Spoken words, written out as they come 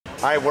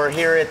All right, we're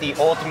here at the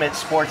Ultimate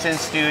Sports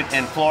Institute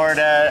in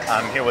Florida.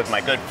 I'm here with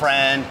my good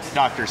friend,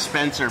 Dr.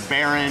 Spencer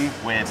Barron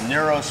with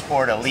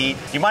Neurosport Elite.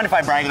 Do you mind if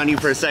I brag on you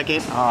for a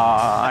second?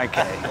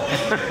 Okay.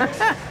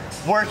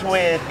 Worked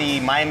with the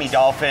Miami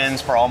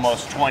Dolphins for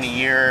almost 20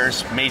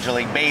 years, Major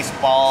League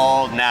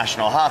Baseball,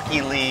 National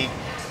Hockey League.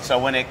 So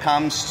when it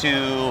comes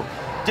to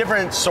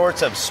different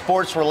sorts of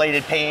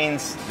sports-related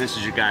pains, this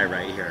is your guy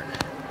right here.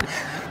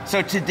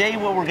 So today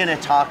what we're gonna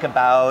talk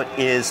about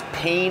is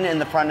pain in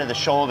the front of the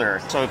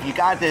shoulder. So if you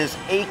got this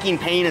aching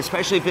pain,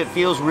 especially if it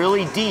feels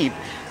really deep,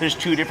 there's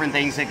two different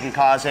things that can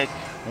cause it.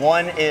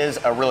 One is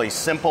a really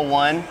simple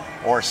one,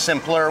 or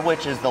simpler,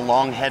 which is the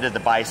long head of the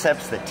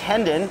biceps, the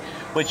tendon,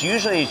 which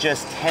usually is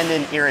just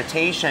tendon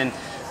irritation,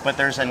 but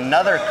there's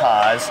another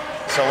cause.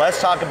 So let's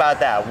talk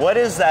about that. What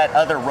is that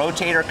other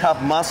rotator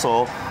cuff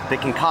muscle that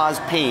can cause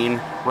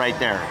pain right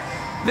there?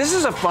 This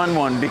is a fun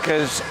one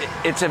because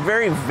it's a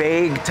very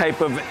vague type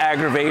of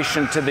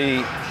aggravation to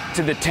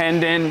the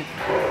tendon,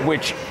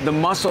 which the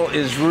muscle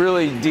is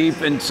really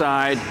deep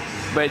inside.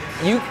 But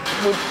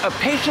a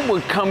patient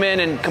would come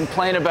in and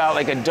complain about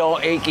like a dull,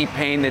 achy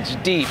pain that's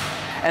deep,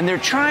 and they're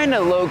trying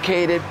to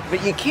locate it,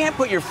 but you can't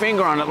put your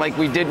finger on it like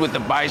we did with the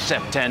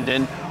bicep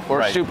tendon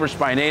or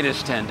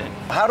supraspinatus tendon.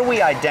 How do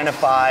we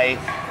identify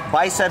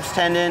biceps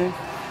tendon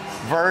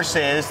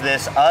versus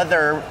this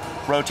other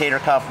rotator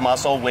cuff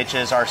muscle, which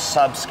is our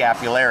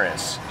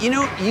subscapularis? You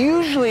know,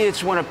 usually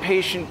it's when a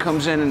patient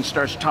comes in and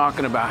starts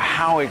talking about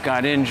how it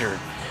got injured,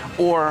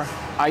 or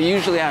I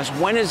usually ask,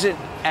 when is it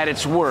at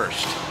its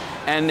worst?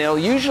 And they'll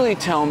usually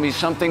tell me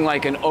something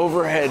like an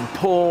overhead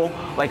pull,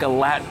 like a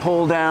lat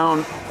pull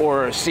down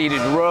or a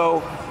seated row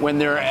when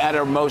they're at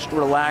a most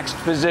relaxed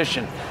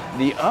position.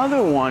 The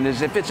other one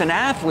is if it's an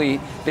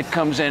athlete that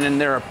comes in and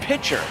they're a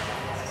pitcher,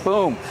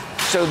 boom.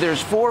 So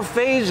there's 4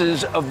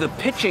 phases of the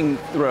pitching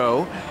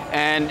throw,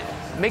 and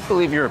make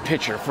believe you're a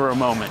pitcher for a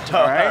moment,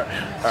 all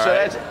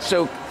right?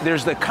 So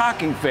there's the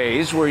cocking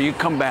phase where you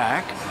come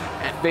back.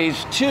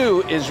 Phase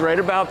 2 is right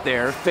about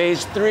there.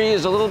 Phase 3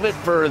 is a little bit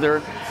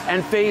further.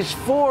 And phase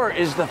 4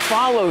 is the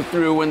follow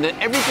through when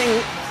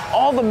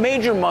all the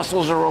major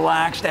muscles are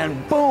relaxed,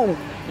 and boom,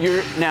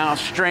 you're now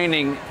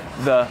straining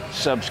the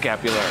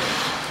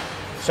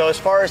subscapularis. So as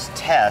far as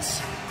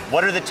tests,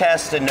 what are the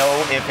tests to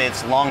know if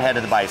it's long head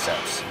of the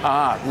biceps?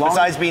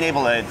 Besides being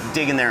able to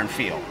dig in there and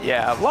feel.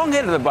 Yeah, long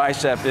head of the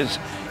bicep is,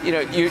 you know,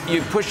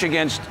 you push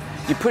against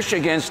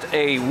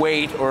a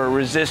weight or a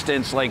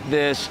resistance like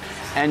this,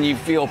 and you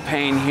feel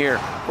pain here.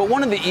 But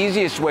one of the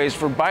easiest ways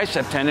for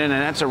bicep tendon,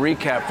 and that's a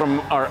recap from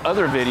our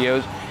other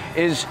videos,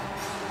 is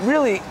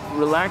really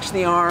relax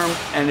the arm,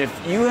 and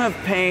if you have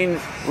pain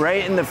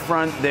right in the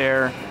front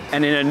there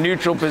and in a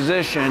neutral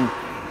position,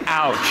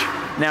 ouch.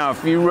 Now,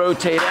 if you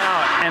rotate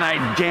out and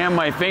I jam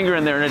my finger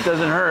in there and it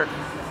doesn't hurt,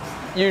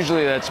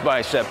 usually that's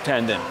bicep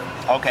tendon.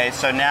 Okay,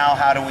 so now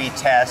how do we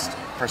test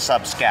for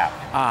subscap?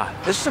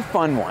 This is a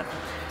fun one.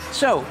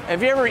 So,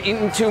 have you ever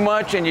eaten too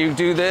much and you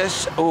do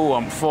this? Oh,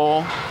 I'm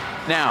full.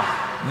 Now,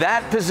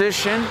 that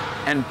position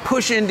and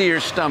push into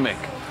your stomach.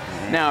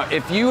 Now,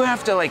 if you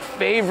have to like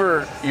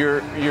favor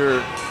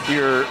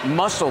your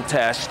muscle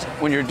test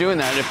when you're doing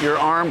that, if your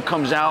arm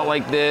comes out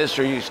like this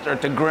or you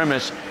start to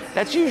grimace,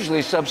 that's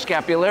usually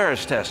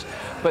subscapularis test.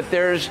 But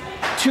there's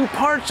 2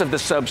 parts of the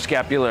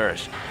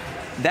subscapularis.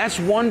 That's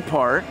one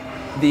part.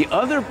 The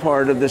other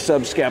part of the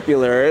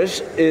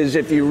subscapularis is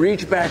if you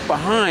reach back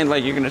behind,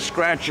 like you're gonna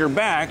scratch your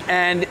back,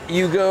 and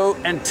you go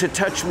and to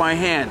touch my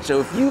hand. So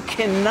if you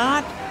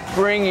cannot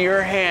bring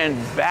your hand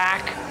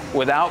back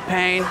without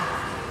pain,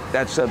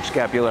 that's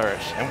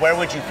subscapularis. And where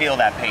would you feel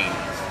that pain?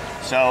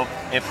 So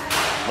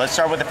let's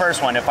start with the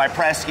first one. If I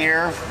press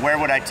here, where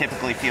would I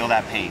typically feel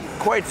that pain?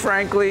 Quite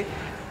frankly,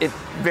 it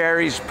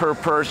varies per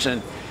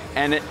person.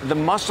 And the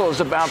muscle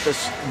is about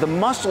this, the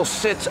muscle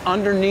sits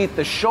underneath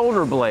the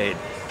shoulder blade.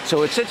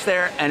 So it sits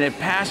there and it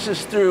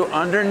passes through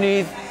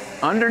underneath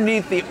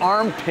the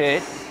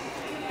armpit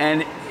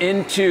and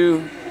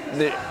into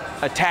the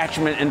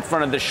attachment in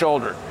front of the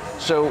shoulder.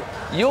 So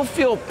you'll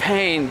feel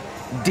pain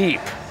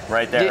deep.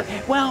 Right there.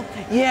 Well,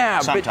 yeah,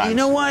 sometimes. But you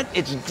know what?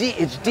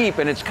 It's deep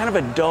and it's kind of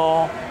a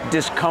dull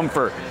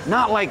discomfort.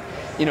 Not like,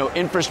 you know,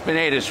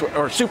 infraspinatus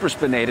or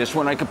supraspinatus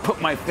when I could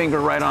put my finger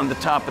right on the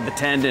top of the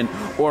tendon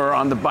or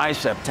on the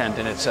bicep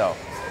tendon itself.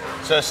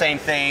 So same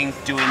thing,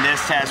 doing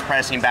this test,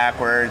 pressing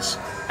backwards,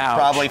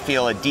 probably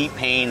feel a deep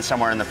pain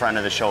somewhere in the front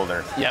of the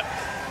shoulder. Yep,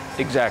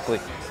 exactly.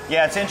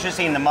 Yeah, it's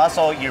interesting, the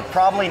muscle, you're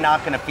probably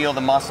not gonna feel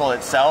the muscle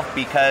itself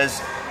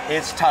because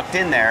it's tucked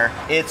in there.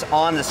 It's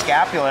on the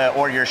scapula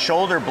or your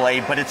shoulder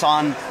blade, but it's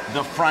on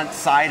the front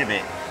side of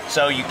it.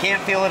 So you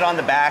can't feel it on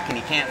the back and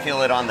you can't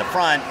feel it on the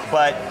front,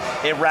 but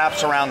it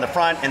wraps around the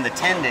front and the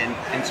tendon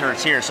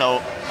inserts here.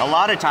 So a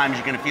lot of times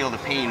you're gonna feel the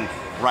pain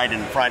right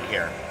in front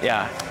here.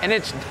 Yeah, and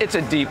it's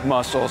a deep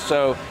muscle,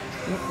 so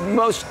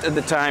most of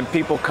the time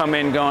people come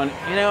in going,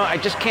 you know, I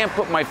just can't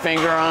put my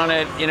finger on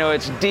it, you know,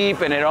 it's deep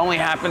and it only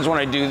happens when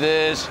I do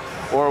this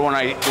or when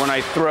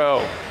I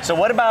throw. So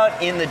what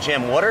about in the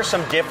gym? What are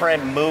some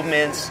different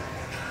movements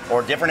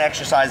or different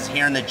exercises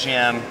here in the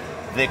gym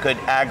that could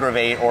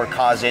aggravate or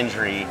cause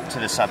injury to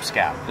the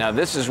subscap. Now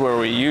this is where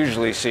we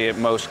usually see it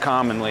most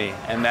commonly,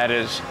 and that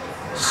is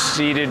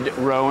seated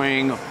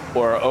rowing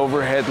or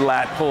overhead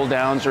lat pull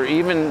downs or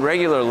even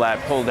regular lat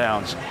pull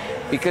downs,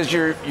 because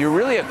you're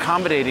really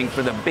accommodating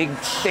for the big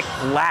thick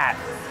lat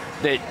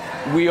that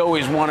we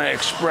always want to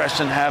express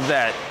and have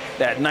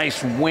that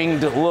nice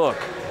winged look.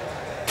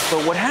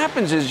 But what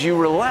happens is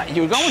you're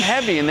going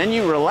heavy and then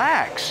you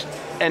relax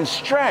and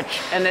stretch,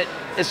 and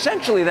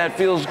essentially that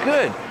feels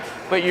good.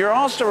 But you're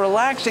also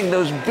relaxing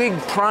those big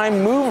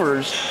prime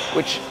movers,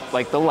 which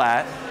like the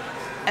lat,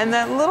 and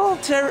that little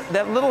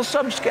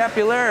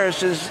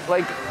subscapularis is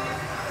like,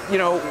 you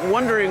know,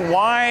 wondering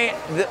why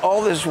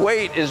all this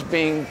weight is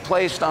being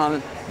placed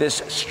on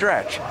this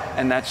stretch,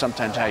 and that's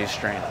sometimes how you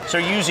strain. So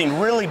you're using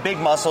really big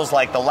muscles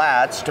like the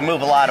lats to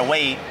move a lot of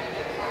weight,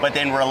 but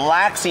then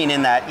relaxing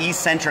in that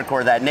eccentric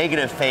or that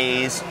negative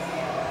phase,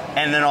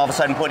 and then all of a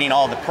sudden putting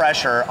all the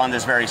pressure on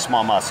this very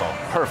small muscle.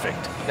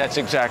 Perfect. That's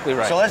exactly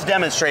right. So let's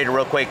demonstrate it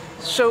real quick.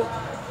 So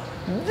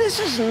this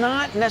is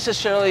not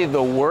necessarily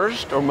the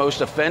worst or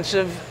most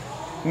offensive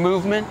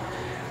movement,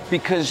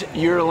 because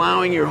you're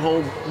allowing your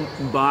whole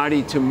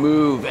body to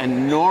move,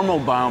 and normal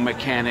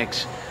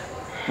biomechanics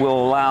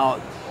will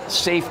allow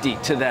safety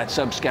to that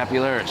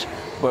subscapularis.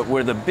 But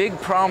where the big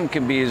problem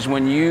can be is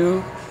when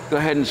you go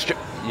ahead and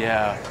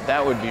yeah,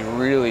 that would be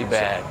really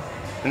bad.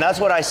 And that's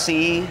what I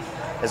see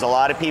is a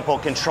lot of people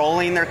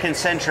controlling their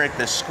concentric,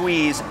 the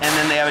squeeze, and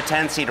then they have a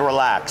tendency to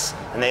relax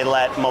and they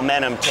let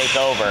momentum take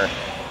over.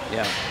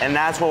 Yeah. And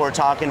that's what we're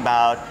talking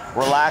about,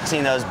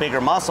 relaxing those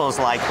bigger muscles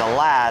like the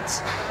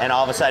lats, and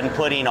all of a sudden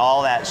putting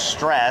all that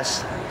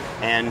stress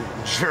and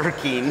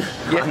jerking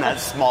on that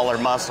smaller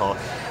muscle.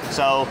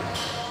 So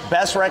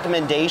best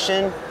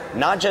recommendation,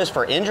 not just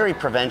for injury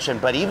prevention,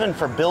 but even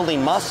for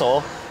building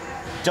muscle,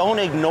 don't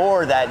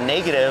ignore that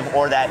negative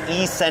or that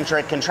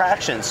eccentric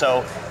contraction.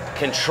 So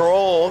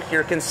control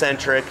your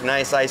concentric,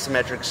 nice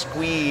isometric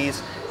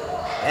squeeze,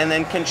 and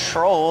then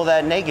control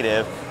that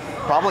negative.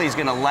 Probably is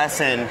going to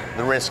lessen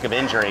the risk of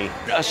injury.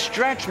 A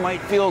stretch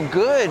might feel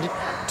good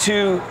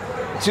to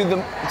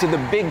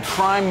the big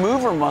prime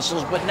mover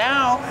muscles, but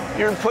now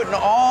you're putting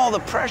all the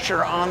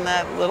pressure on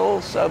that little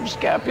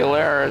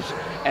subscapularis,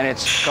 and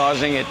it's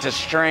causing it to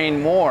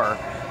strain more,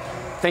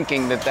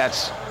 thinking that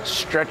that's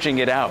stretching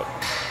it out.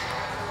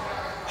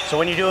 So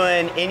when you're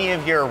doing any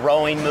of your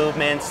rowing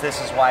movements,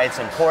 this is why it's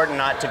important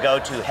not to go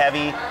too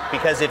heavy,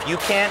 because if you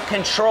can't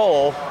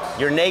control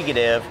your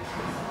negative,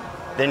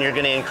 then you're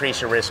going to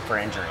increase your risk for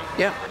injury.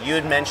 Yeah. You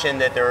had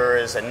mentioned that there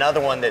is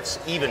another one that's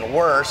even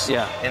worse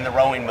in the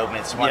rowing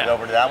movements. You want to go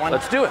over to that one?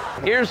 Let's do it.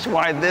 Here's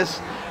why this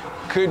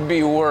could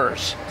be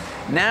worse.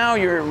 Now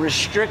you're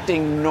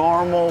restricting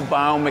normal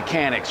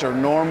biomechanics or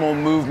normal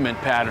movement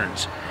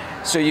patterns.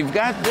 So you've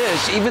got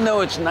this, even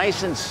though it's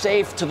nice and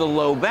safe to the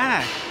low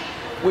back,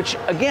 which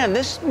again,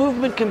 this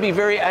movement can be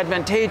very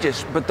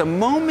advantageous, but the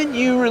moment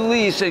you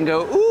release and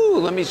go, ooh,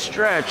 let me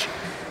stretch,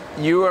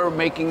 you are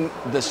making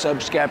the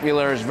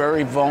subscapularis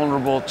very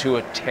vulnerable to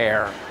a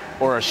tear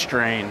or a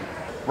strain.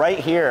 Right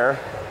here,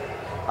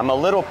 I'm a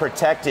little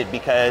protected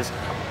because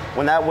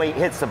when that weight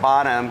hits the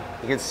bottom,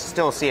 you can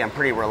still see I'm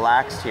pretty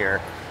relaxed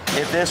here.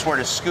 If this were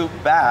to scoop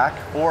back,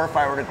 or if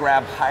I were to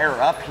grab higher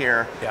up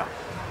here,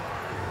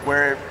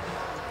 where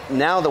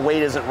now the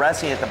weight isn't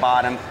resting at the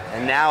bottom,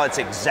 and now it's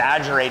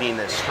exaggerating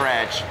the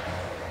stretch,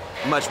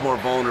 much more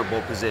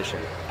vulnerable position.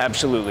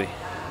 Absolutely.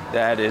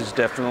 That is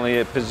definitely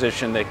a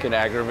position that can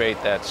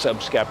aggravate that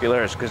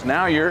subscapularis, because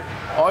now your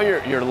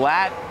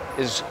lat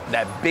is,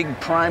 that big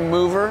prime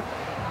mover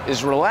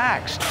is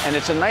relaxed, and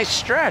it's a nice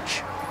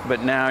stretch,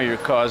 but now you're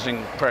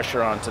causing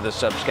pressure onto the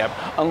subscap,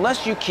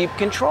 unless you keep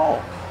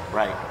control.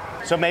 Right.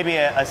 So maybe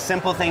a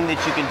simple thing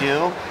that you can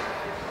do,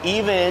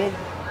 even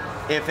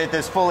if at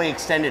this fully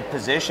extended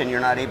position you're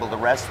not able to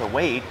rest the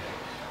weight,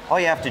 all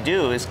you have to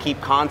do is keep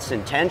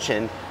constant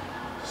tension.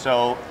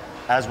 So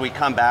as we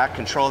come back,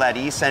 control that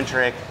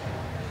eccentric,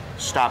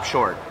 stop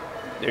short.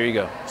 There you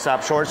go.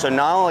 Stop short. So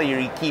not only are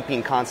you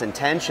keeping constant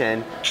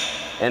tension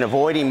and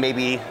avoiding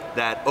maybe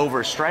that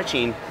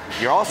overstretching,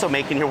 you're also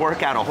making your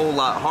workout a whole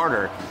lot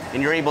harder,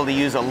 and you're able to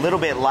use a little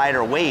bit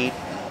lighter weight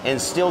and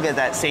still get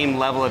that same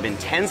level of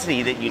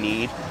intensity that you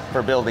need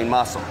for building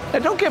muscle. Now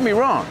don't get me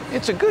wrong,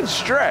 it's a good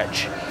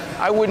stretch.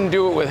 I wouldn't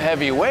do it with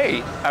heavy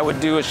weight. I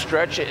would do a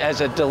stretch as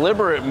a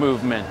deliberate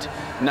movement,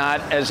 not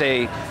as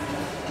a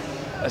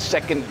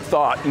second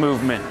thought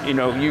movement. You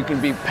know, you can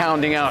be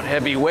pounding out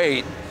heavy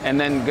weight and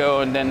then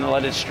go and then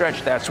let it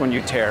stretch. That's when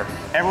you tear.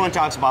 Everyone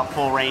talks about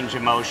full range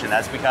of motion.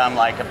 That's become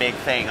like a big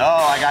thing. Oh,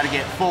 I got to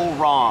get full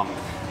ROM,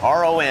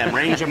 R-O-M,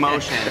 range of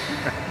motion.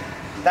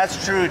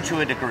 That's true to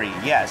a degree.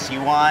 Yes, you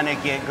want to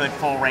get good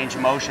full range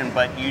of motion,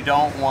 but you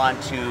don't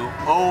want to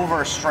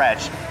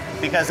overstretch,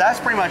 because that's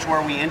pretty much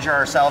where we injure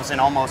ourselves in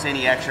almost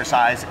any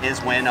exercise,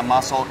 is when a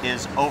muscle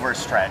is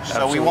overstretched.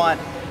 Absolutely. So we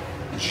want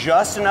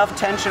just enough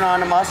tension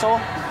on a muscle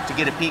to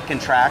get a peak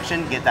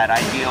contraction, get that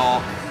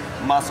ideal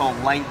muscle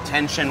length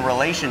tension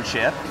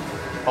relationship,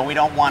 but we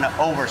don't want to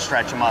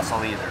overstretch a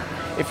muscle either.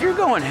 If you're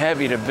going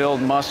heavy to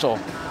build muscle,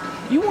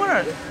 you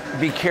want to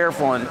be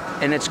careful,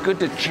 and it's good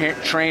to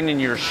train in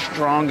your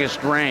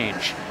strongest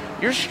range.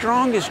 Your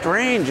strongest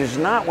range is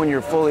not when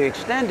you're fully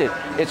extended,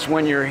 it's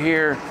when you're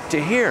here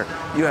to here.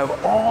 You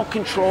have all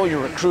control,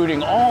 you're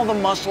recruiting all the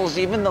muscles,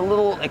 even the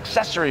little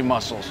accessory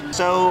muscles.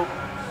 So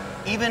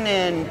even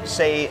in,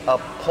 say, a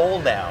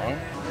pull down,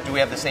 do we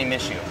have the same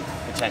issue,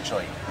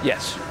 potentially?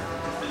 Yes.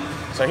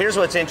 So here's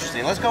what's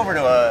interesting. Let's go over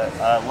to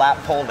a lat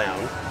pull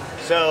down.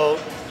 So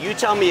you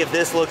tell me if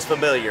this looks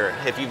familiar,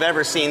 if you've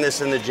ever seen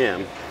this in the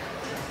gym.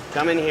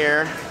 Come in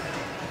here,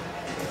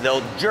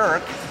 they'll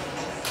jerk,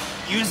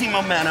 using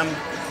momentum,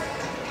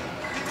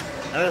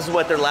 and this is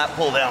what their lat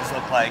pull downs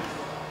look like.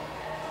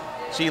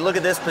 So you look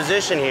at this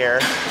position here,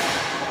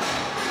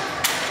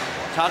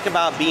 talk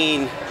about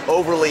being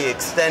overly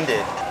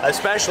extended,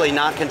 especially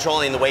not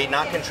controlling the weight,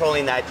 not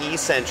controlling that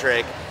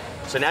eccentric.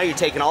 So now you're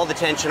taking all the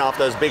tension off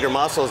those bigger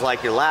muscles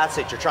like your lats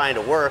that you're trying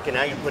to work, and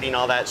now you're putting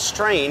all that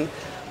strain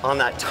on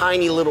that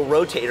tiny little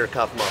rotator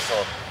cuff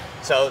muscle.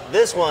 So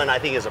this one I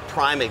think is a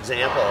prime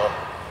example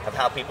of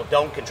how people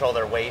don't control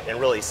their weight and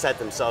really set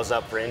themselves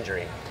up for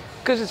injury.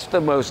 Because it's the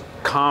most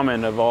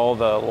common of all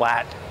the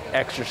lat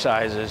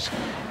exercises,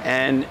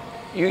 and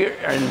you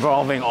are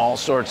involving all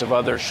sorts of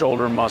other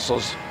shoulder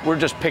muscles. We're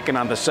just picking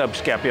on the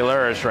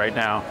subscapularis right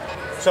now.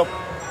 So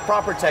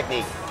proper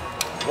technique.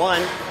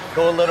 One,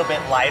 go a little bit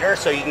lighter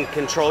so you can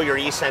control your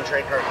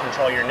eccentric or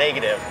control your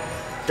negative.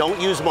 Don't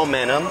use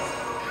momentum.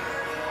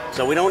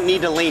 So we don't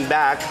need to lean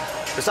back.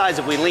 Besides,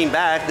 if we lean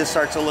back, this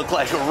starts to look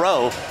like a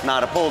row,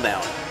 not a pull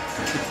down.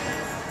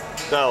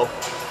 So,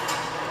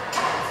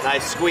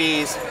 nice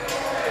squeeze.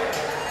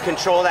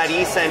 Control that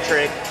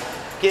eccentric.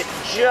 Get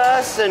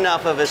just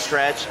enough of a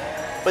stretch,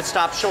 but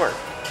stop short.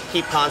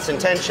 Keep constant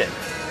tension.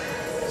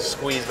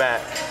 Squeeze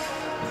back.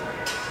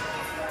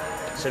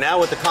 So now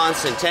with the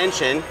constant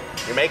tension,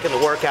 you're making the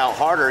workout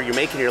harder, you're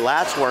making your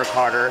lats work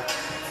harder,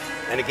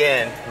 and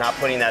again, not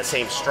putting that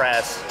same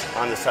stress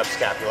on the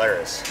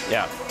subscapularis.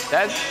 Yeah,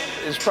 that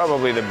is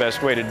probably the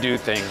best way to do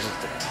things.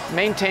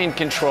 Maintain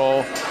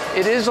control.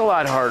 It is a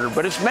lot harder,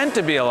 but it's meant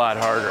to be a lot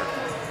harder.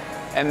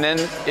 And then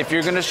if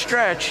you're gonna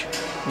stretch,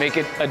 make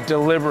it a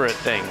deliberate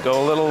thing.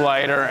 Go a little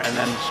lighter and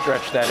then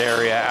stretch that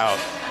area out.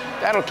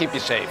 That'll keep you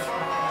safe.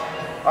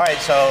 All right,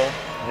 so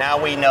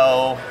now we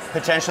know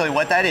potentially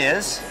what that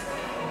is.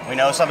 We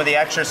know some of the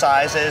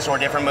exercises or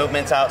different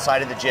movements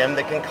outside of the gym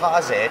that can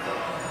cause it.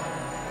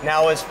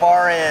 Now, as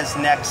far as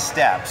next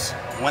steps,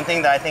 one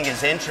thing that I think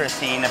is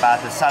interesting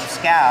about the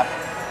subscap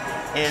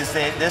is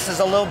that this is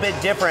a little bit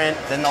different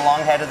than the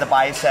long head of the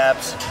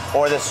biceps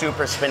or the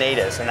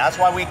supraspinatus. And that's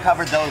why we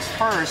covered those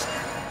first,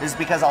 is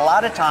because a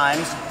lot of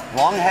times,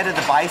 long head of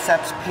the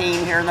biceps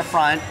pain here in the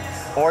front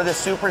or the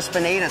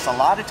supraspinatus, a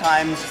lot of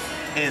times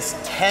is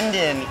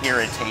tendon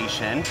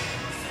irritation.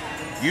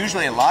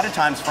 Usually a lot of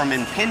times from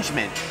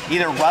impingement,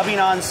 either rubbing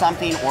on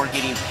something or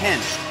getting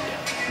pinched.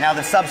 Now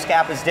the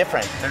subscap is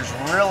different. There's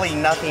really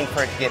nothing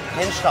for it to get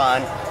pinched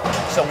on.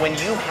 So when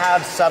you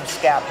have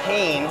subscap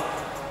pain,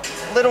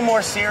 a little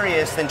more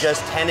serious than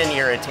just tendon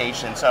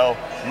irritation. So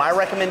my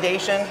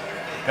recommendation,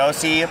 go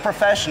see a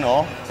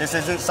professional. This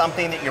isn't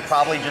something that you're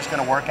probably just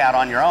gonna work out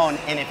on your own.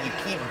 And if you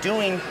keep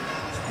doing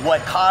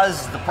what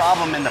caused the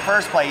problem in the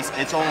first place,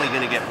 it's only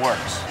gonna get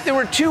worse. There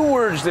were two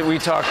words that we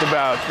talked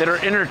about that are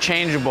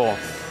interchangeable,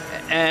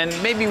 and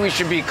maybe we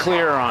should be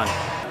clear on.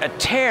 A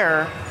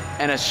tear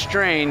and a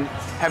strain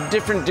have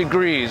different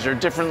degrees or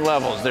different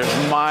levels.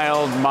 There's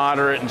mild,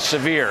 moderate, and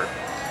severe.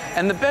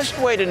 And the best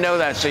way to know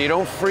that so you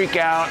don't freak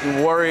out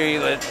and worry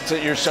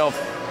yourself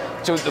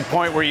to the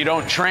point where you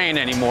don't train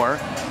anymore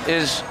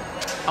is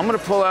I'm gonna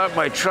pull out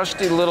my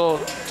trusty little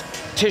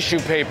tissue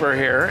paper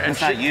here. And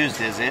it's not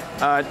used, is it?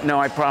 No,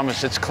 I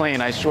promise it's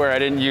clean. I swear I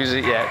didn't use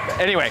it yet.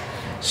 Anyway,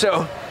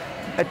 so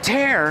a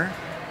tear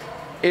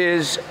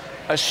is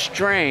a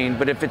strain,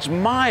 but if it's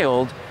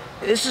mild,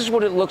 this is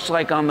what it looks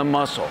like on the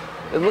muscle.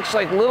 It looks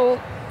like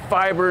little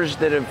fibers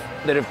that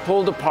have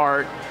pulled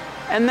apart,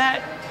 and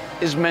that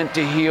is meant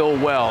to heal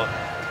well,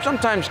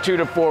 sometimes 2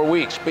 to 4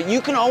 weeks. But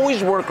you can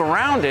always work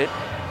around it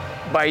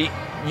by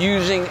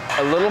using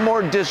a little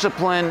more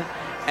discipline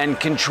and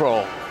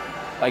control.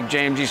 Like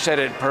James, you said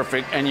it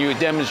perfect, and you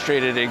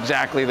demonstrated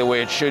exactly the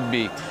way it should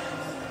be.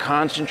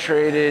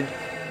 Concentrated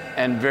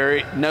and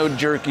no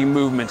jerky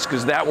movements,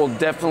 because that will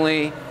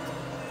definitely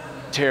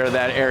tear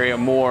that area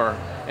more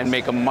and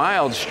make a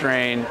mild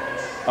strain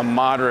a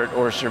moderate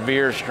or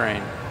severe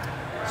strain.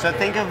 So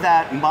think of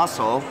that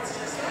muscle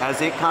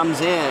as it comes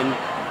in.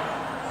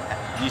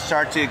 You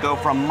start to go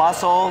from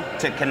muscle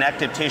to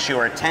connective tissue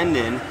or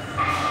tendon.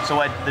 So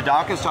what the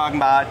doc is talking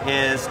about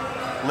is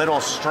little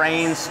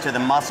strains to the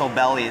muscle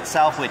belly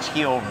itself, which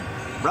heal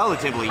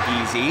relatively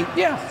easy.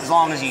 Yeah. As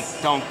long as you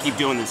don't keep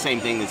doing the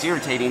same thing that's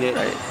irritating it.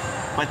 Right.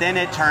 But then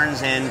it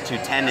turns into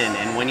tendon,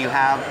 and when you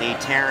have a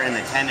tear in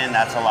the tendon,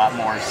 that's a lot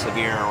more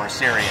severe or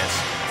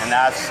serious. And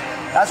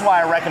that's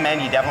why I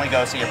recommend you definitely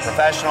go see a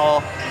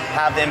professional,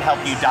 have them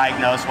help you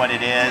diagnose what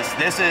it is.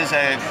 This is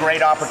a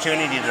great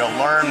opportunity to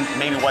learn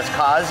maybe what's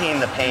causing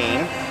the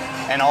pain,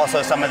 and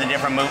also some of the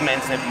different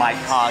movements that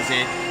might cause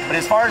it. But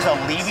as far as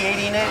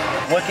alleviating it,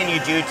 what can you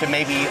do to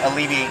maybe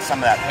alleviate some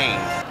of that pain?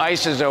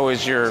 Ice is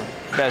always your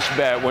best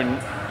bet when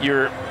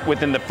you're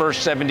within the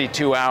first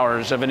 72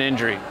 hours of an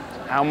injury.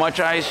 How much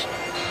ice?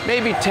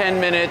 Maybe 10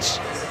 minutes,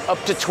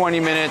 up to 20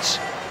 minutes,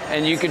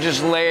 and you could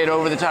just lay it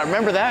over the top.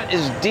 Remember, that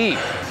is deep.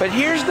 But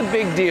here's the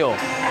big deal.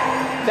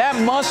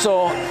 That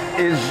muscle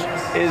is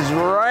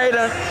right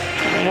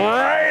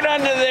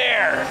under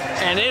there.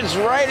 And it's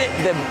right,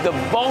 the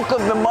bulk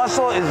of the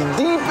muscle is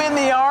deep in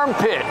the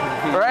armpit,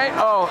 right?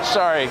 Oh,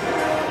 sorry,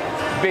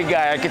 big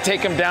guy. I could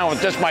take him down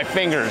with just my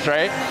fingers,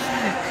 right?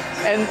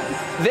 And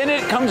then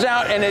it comes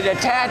out and it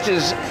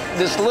attaches,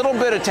 this little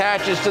bit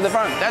attaches to the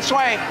front. That's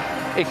why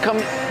it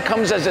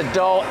comes as a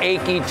dull,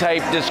 achy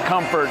type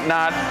discomfort,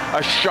 not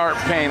a sharp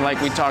pain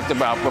like we talked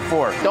about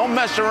before. Don't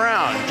mess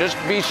around. Just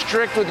be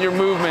strict with your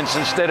movements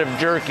instead of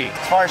jerky.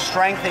 As far as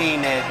strengthening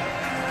it,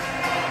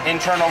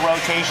 internal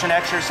rotation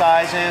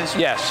exercises.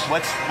 Yes.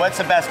 What's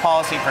the best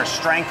policy for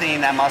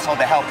strengthening that muscle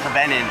to help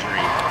prevent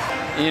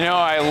injury? You know,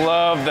 I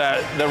love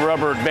the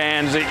rubber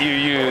bands that you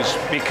use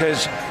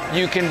because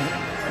you can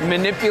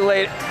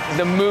manipulate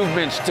the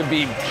movements to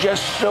be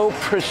just so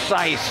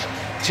precise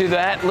to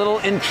that little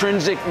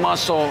intrinsic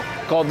muscle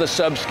called the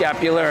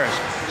subscapularis.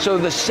 So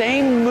the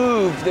same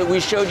move that we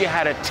showed you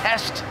how to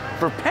test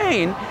for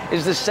pain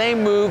is the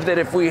same move that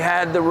if we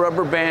had the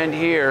rubber band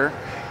here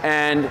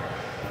and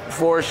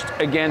forced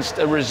against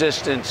a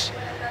resistance,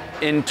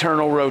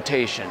 internal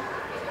rotation.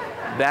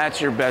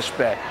 That's your best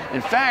bet.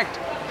 In fact,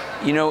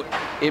 you know,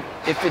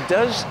 if it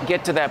does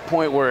get to that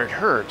point where it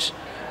hurts,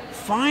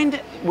 find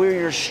where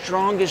your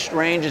strongest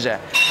range is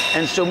at.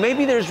 And so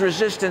maybe there's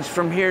resistance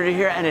from here to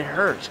here and it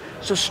hurts.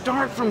 So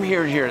start from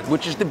here to here,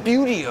 which is the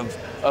beauty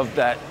of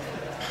that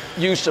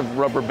use of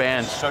rubber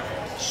bands. So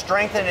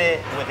strengthen it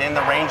within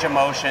the range of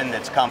motion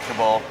that's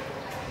comfortable,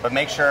 but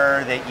make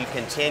sure that you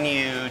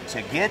continue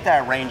to get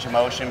that range of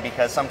motion,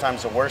 because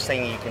sometimes the worst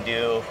thing you can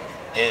do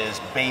is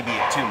baby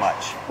it too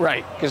much.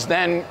 Right, because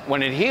then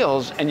when it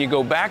heals and you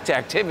go back to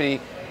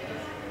activity,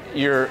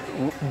 you're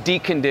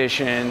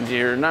deconditioned,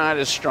 you're not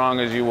as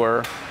strong as you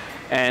were.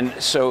 And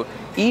so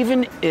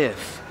even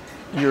if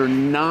your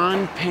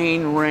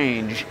non-pain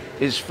range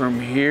is from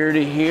here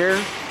to here,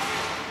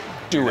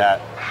 do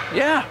that.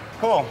 Yeah.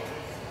 Cool.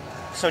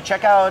 So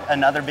check out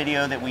another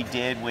video that we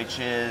did, which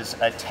is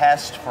a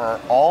test for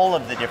all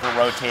of the different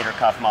rotator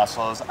cuff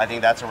muscles. I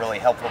think that's a really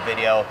helpful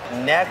video.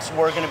 Next,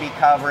 we're going to be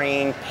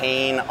covering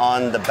pain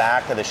on the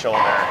back of the shoulder.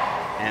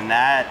 And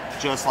that,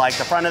 just like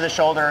the front of the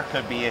shoulder,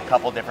 could be a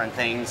couple different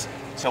things.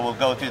 So we'll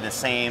go through the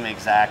same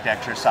exact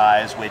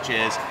exercise, which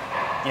is,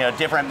 you know,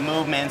 different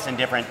movements and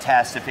different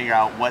tests to figure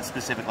out what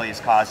specifically is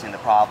causing the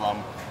problem,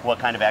 what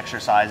kind of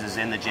exercises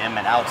in the gym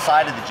and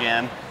outside of the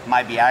gym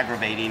might be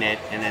aggravating it,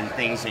 and then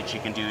things that you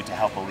can do to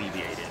help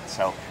alleviate it.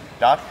 So,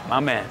 Doc,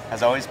 my man,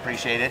 as always,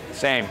 appreciate it.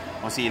 Same.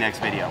 We'll see you next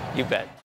video. You bet.